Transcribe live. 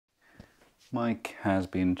Mic has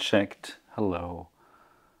been checked. Hello.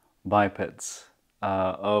 Bipeds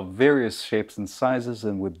of various shapes and sizes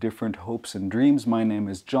and with different hopes and dreams. My name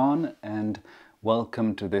is John and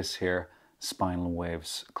welcome to this here Spinal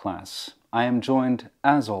Waves class. I am joined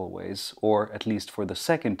as always, or at least for the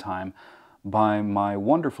second time, by my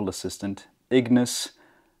wonderful assistant, Ignis,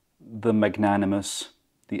 the magnanimous,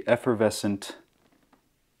 the effervescent,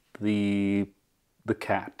 the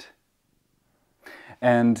cat.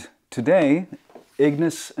 And today,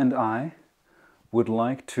 Ignis and I would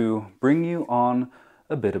like to bring you on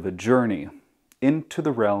a bit of a journey into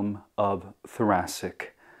the realm of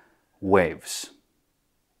thoracic waves.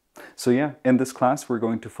 So yeah, in this class we're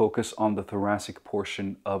going to focus on the thoracic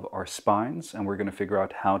portion of our spines, and we're going to figure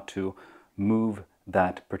out how to move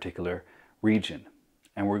that particular region.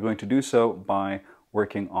 And we're going to do so by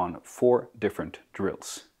working on 4 different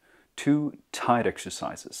drills. 2 tide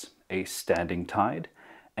exercises, a standing tide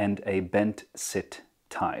and a bent sit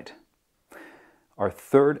tide. Our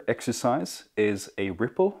third exercise is a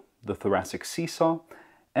ripple, the thoracic seesaw,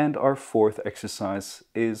 and our fourth exercise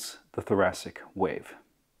is the thoracic wave.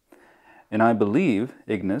 And I believe,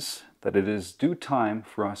 Ignis, that it is due time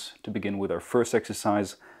for us to begin with our first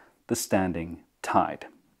exercise, the standing tide.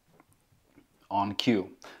 On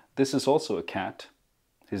cue. This is also a cat.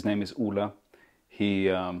 His name is Ola. He's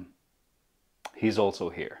also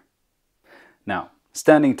here. Now,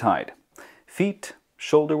 standing tide. Feet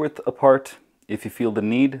shoulder width apart. If you feel the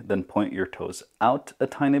need, then point your toes out a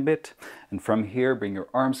tiny bit, and from here bring your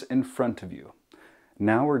arms in front of you.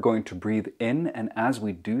 Now we're going to breathe in, and as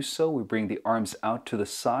we do so, we bring the arms out to the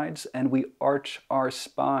sides and we arch our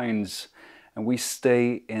spines, and we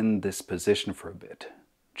stay in this position for a bit,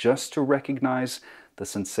 just to recognize the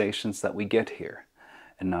sensations that we get here.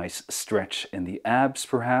 A nice stretch in the abs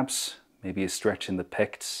perhaps, maybe a stretch in the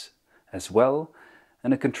pecs as well,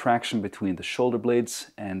 and a contraction between the shoulder blades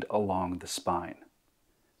and along the spine.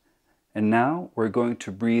 And now we're going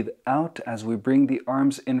to breathe out as we bring the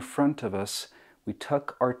arms in front of us. We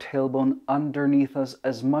tuck our tailbone underneath us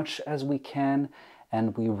as much as we can,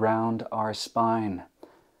 and we round our spine.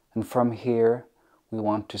 And from here, we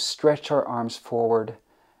want to stretch our arms forward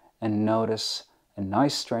and notice a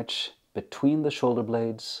nice stretch between the shoulder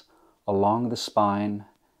blades, along the spine,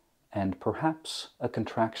 and perhaps a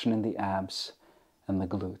contraction in the abs and the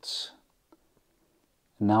glutes.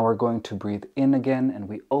 Now we're going to breathe in again, and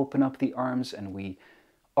we open up the arms and we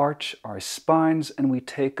arch our spines and we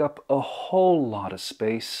take up a whole lot of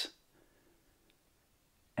space.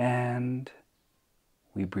 And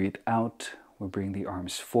we breathe out, we bring the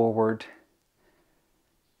arms forward,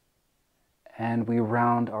 and we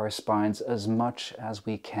round our spines as much as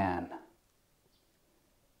we can.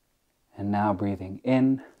 And now breathing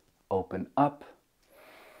in, open up,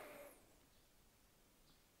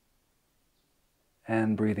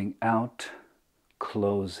 and breathing out,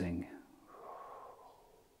 closing.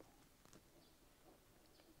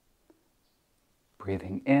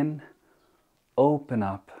 Breathing in, open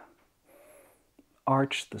up,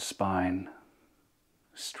 arch the spine,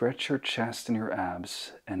 stretch your chest and your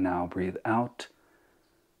abs, and now breathe out,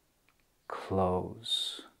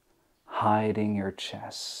 close, hiding your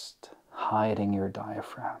chest, hiding your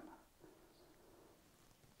diaphragm.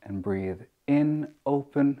 And breathe in,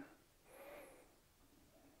 open,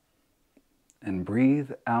 and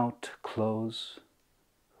breathe out, close.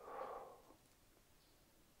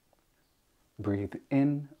 Breathe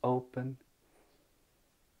in, open.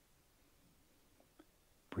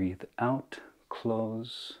 Breathe out,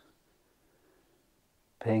 close.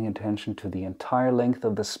 Paying attention to the entire length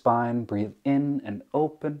of the spine. Breathe in and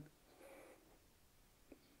open.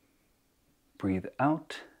 Breathe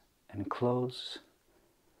out and close.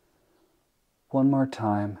 One more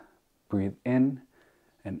time. Breathe in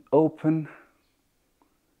and open.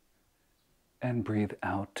 And breathe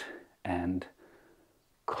out and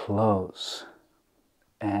close.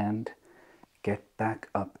 And get back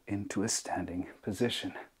up into a standing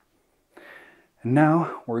position. And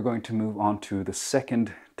now we're going to move on to the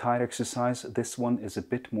second tide exercise. This one is a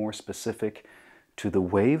bit more specific to the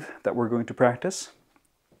wave that we're going to practice.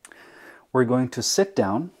 We're going to sit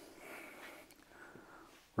down.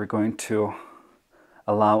 We're going to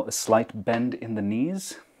allow a slight bend in the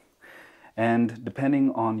knees. And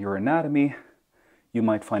depending on your anatomy, you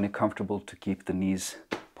might find it comfortable to keep the knees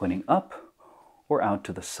pointing up or out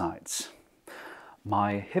to the sides.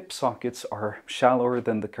 My hip sockets are shallower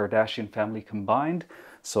than the Kardashian family combined,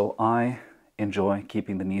 so I enjoy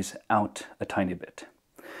keeping the knees out a tiny bit.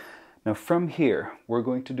 Now from here, we're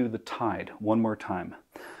going to do the tide one more time.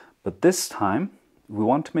 But this time, we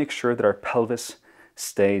want to make sure that our pelvis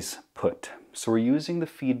stays put. So we're using the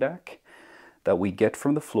feedback that we get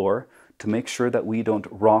from the floor to make sure that we don't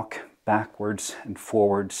rock backwards and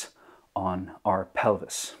forwards on our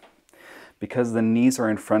pelvis. Because the knees are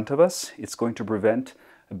in front of us, it's going to prevent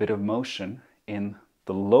a bit of motion in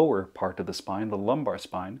the lower part of the spine, the lumbar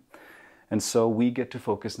spine. And so we get to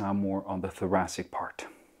focus now more on the thoracic part.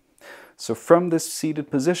 So from this seated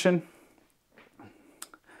position,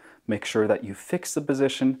 make sure that you fix the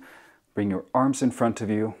position, bring your arms in front of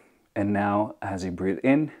you, and now as you breathe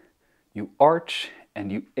in, you arch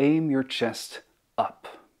and you aim your chest up.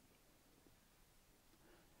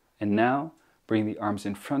 And now bring the arms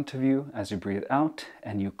in front of you as you breathe out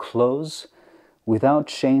and you close without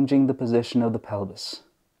changing the position of the pelvis.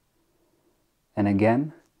 And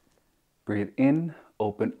again, breathe in,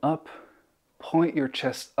 open up, point your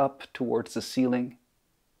chest up towards the ceiling.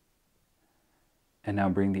 And now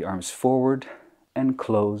bring the arms forward and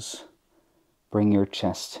close. Bring your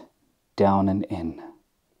chest down and in.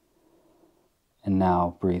 And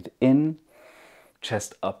now breathe in,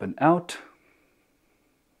 chest up and out.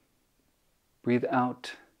 Breathe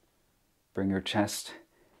out, bring your chest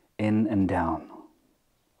in and down.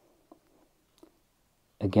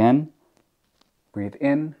 Again, breathe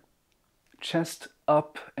in, chest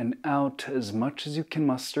up and out as much as you can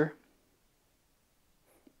muster.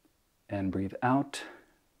 And breathe out,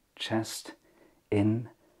 chest in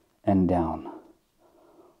and down.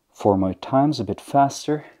 4 more times, a bit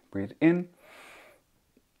faster. Breathe in,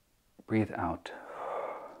 breathe out.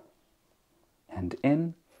 And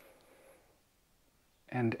in,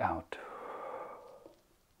 and out,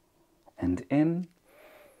 and in,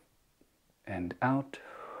 and out,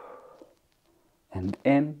 and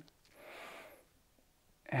in,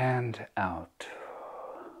 and out,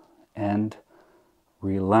 and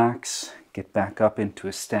relax, get back up into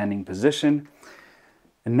a standing position.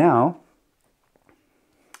 And now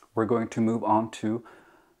we're going to move on to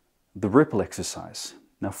the ripple exercise.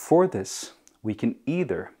 Now for this, we can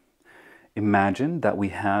either imagine that we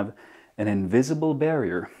have an invisible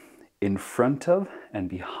barrier in front of and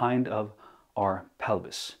behind of our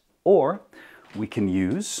pelvis. Or we can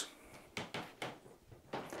use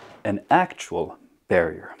an actual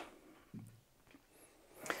barrier.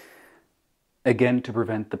 Again, to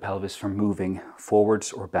prevent the pelvis from moving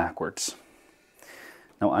forwards or backwards.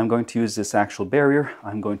 Now I'm going to use this actual barrier.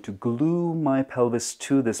 I'm going to glue my pelvis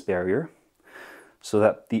to this barrier so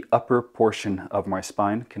that the upper portion of my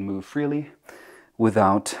spine can move freely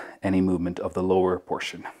without any movement of the lower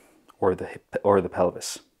portion or the hip or the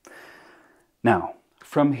pelvis. Now,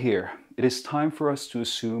 from here, it is time for us to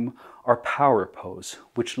assume our power pose,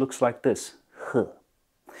 which looks like this.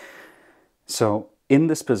 So, in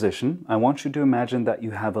this position, I want you to imagine that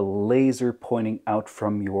you have a laser pointing out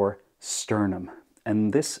from your sternum.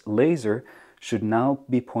 And this laser should now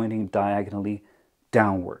be pointing diagonally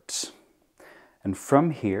downwards. And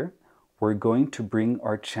from here, we're going to bring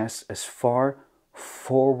our chest as far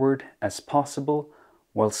forward as possible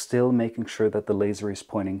while still making sure that the laser is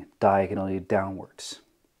pointing diagonally downwards.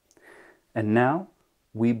 And now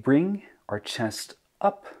we bring our chest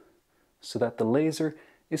up so that the laser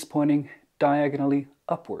is pointing diagonally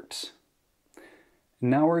upwards.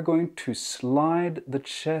 Now we're going to slide the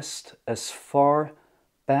chest as far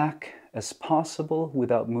back as possible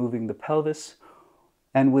without moving the pelvis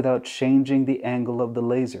and without changing the angle of the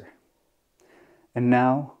laser. And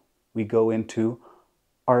now we go into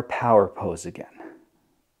our power pose again,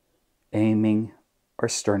 aiming our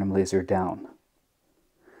sternum laser down.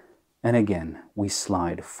 And again, we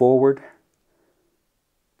slide forward,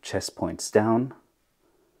 chest points down,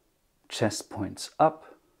 chest points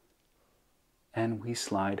up, and we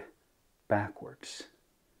slide backwards.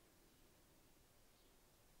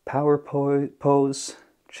 Power pose,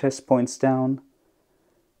 chest points down,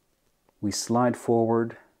 we slide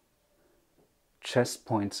forward, chest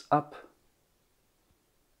points up,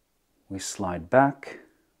 we slide back,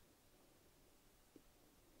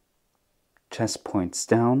 chest points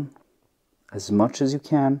down as much as you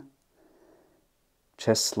can,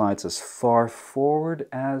 chest slides as far forward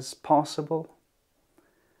as possible,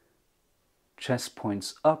 chest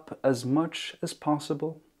points up as much as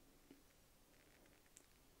possible,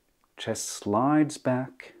 chest slides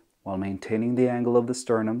back while maintaining the angle of the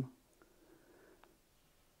sternum,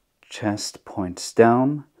 chest points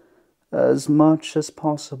down as much as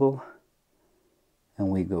possible, and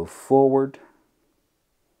we go forward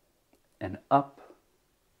and up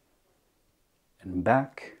and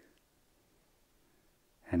back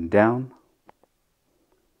and down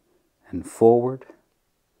and forward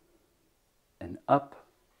and up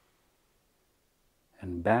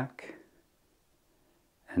and back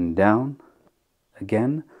and down.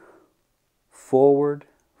 Again, forward,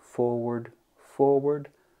 forward, forward,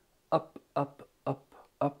 up, up, up,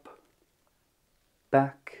 up,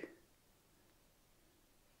 back,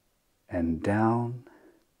 and down,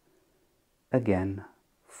 again,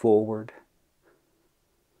 forward,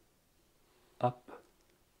 up,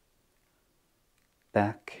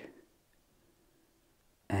 back,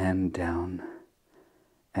 and down,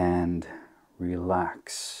 and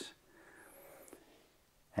relax.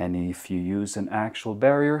 And if you use an actual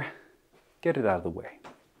barrier, get it out of the way.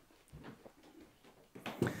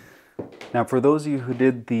 Now, for those of you who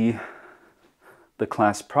did the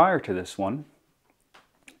class prior to this one,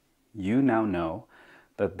 you now know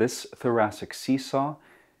that this thoracic seesaw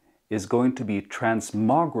is going to be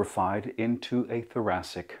transmogrified into a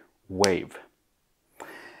thoracic wave.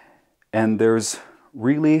 And there's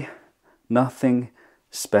really nothing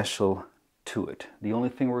special to it. The only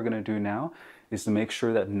thing we're going to do now is to make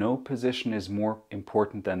sure that no position is more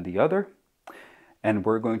important than the other, and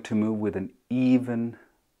we're going to move with an even,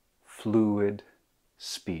 fluid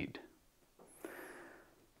speed.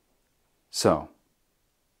 So,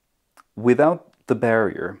 without the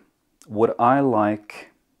barrier, what I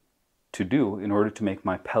like to do in order to make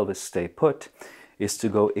my pelvis stay put is to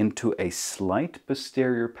go into a slight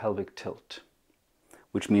posterior pelvic tilt,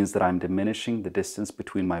 which means that I'm diminishing the distance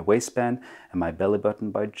between my waistband and my belly button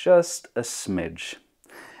by just a smidge.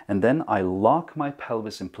 And then I lock my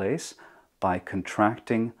pelvis in place by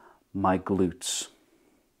contracting my glutes.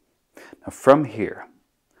 Now from here,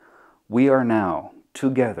 we are now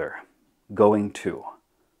together going to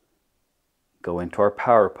go into our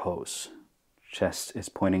power pose. Chest is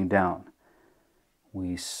pointing down.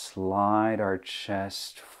 We slide our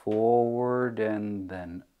chest forward and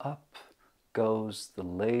then up goes the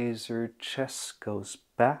laser. Chest goes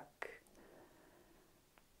back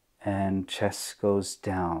and chest goes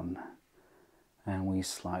down. And we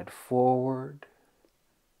slide forward.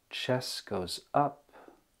 Chest goes up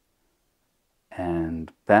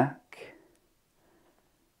and back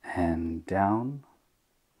and down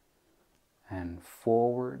and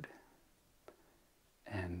forward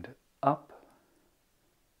and up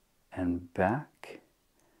and back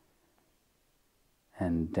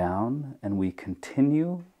and down, and we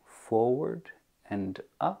continue forward and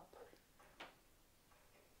up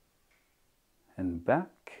and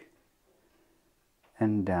back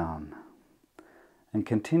and down, and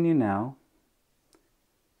continue now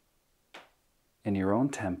in your own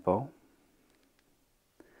tempo.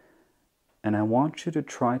 And I want you to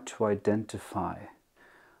try to identify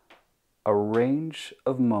a range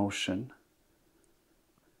of motion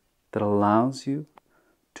that allows you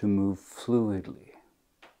to move fluidly.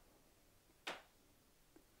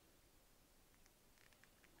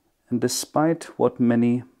 And despite what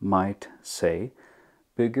many might say,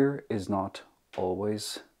 bigger is not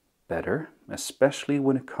always better, especially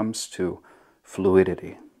when it comes to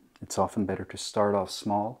fluidity. It's often better to start off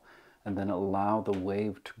small and then allow the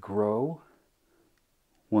wave to grow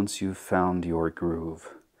once you've found your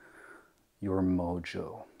groove, your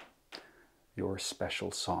mojo, your special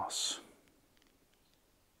sauce.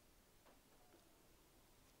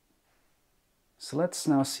 So let's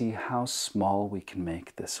now see how small we can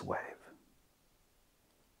make this wave.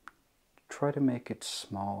 Try to make it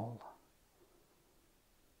small.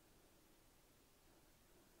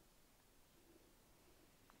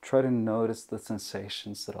 Try to notice the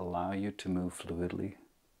sensations that allow you to move fluidly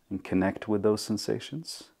and connect with those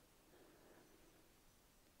sensations.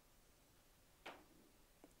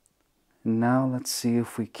 And now let's see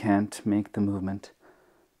if we can't make the movement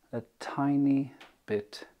a tiny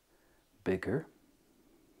bit bigger.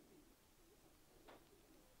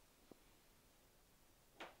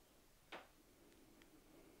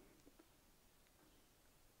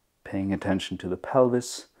 Paying attention to the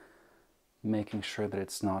pelvis, making sure that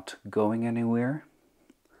it's not going anywhere.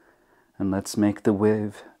 And let's make the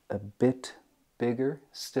wave a bit bigger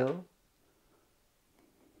still.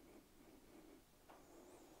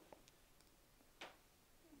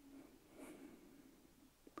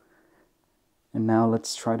 And now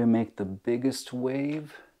let's try to make the biggest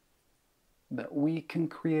wave that we can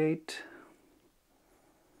create.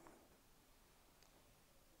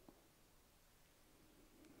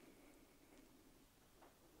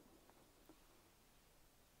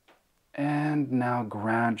 And now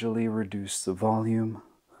gradually reduce the volume.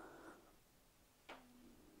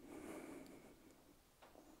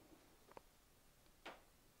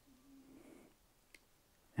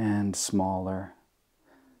 And smaller.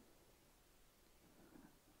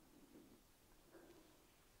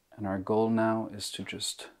 And our goal now is to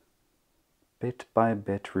just bit by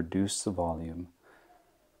bit reduce the volume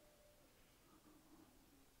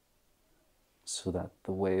so that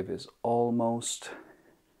the wave is almost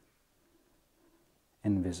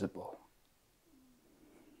invisible.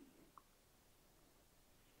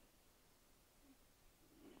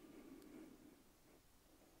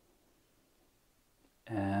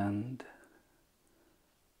 And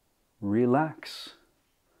relax.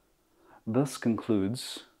 Thus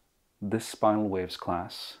concludes this Spinal Waves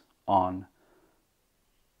class on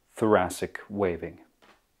thoracic waving.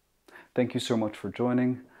 Thank you so much for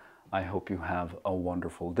joining. I hope you have a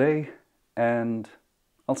wonderful day, and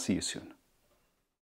I'll see you soon.